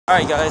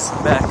Alright guys,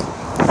 I'm back.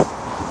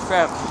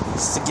 Crap,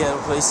 this is the ghetto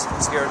place.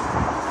 I'm scared.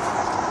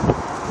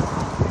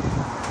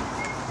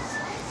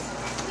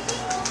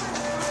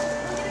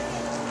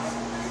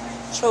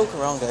 Try to look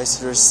around guys.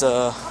 There's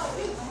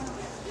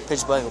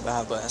pitch black with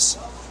Baja glass.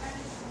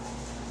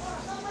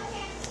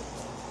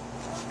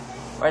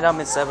 Right now I'm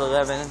at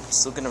 7-Eleven,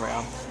 just looking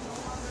around.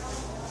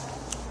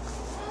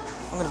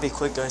 I'm gonna be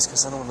quick guys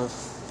because I don't want to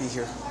be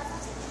here.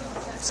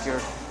 I'm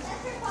scared.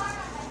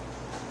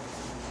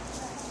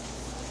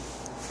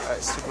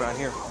 Alright, stick around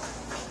here.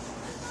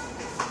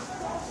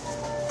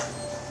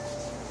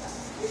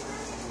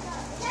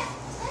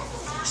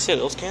 See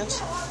those cans?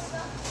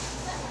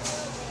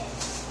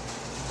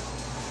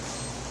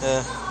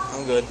 Yeah,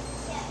 I'm good.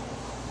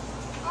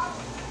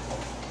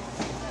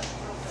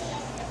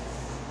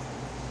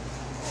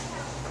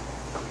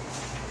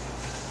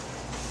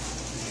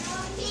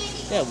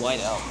 Yeah,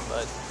 white out,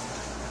 but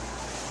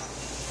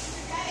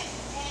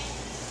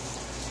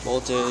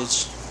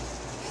voltage.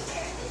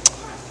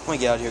 I'm gonna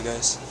get out of here,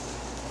 guys.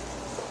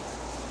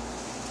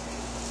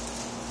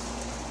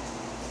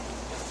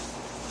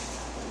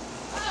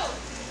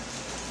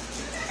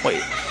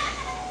 Wait.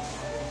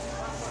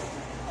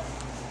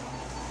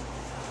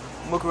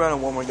 Look around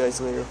at Walmart, guys,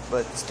 later,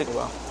 but stick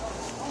around.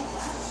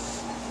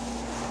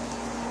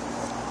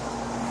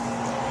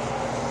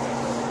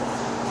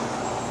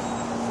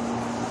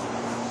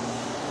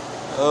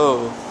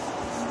 Oh.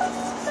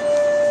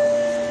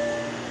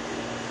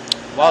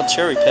 Wild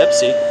cherry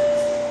Pepsi.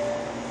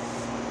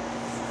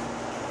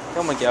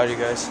 I'm gonna get out of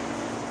here, guys.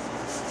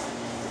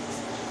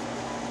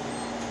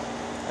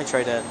 I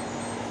tried that.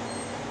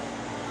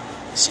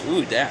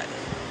 Ooh, that.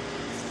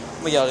 I'm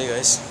gonna get out of here,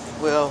 guys.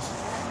 Well,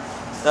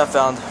 that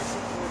found.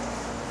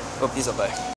 Oh, peace out, bye.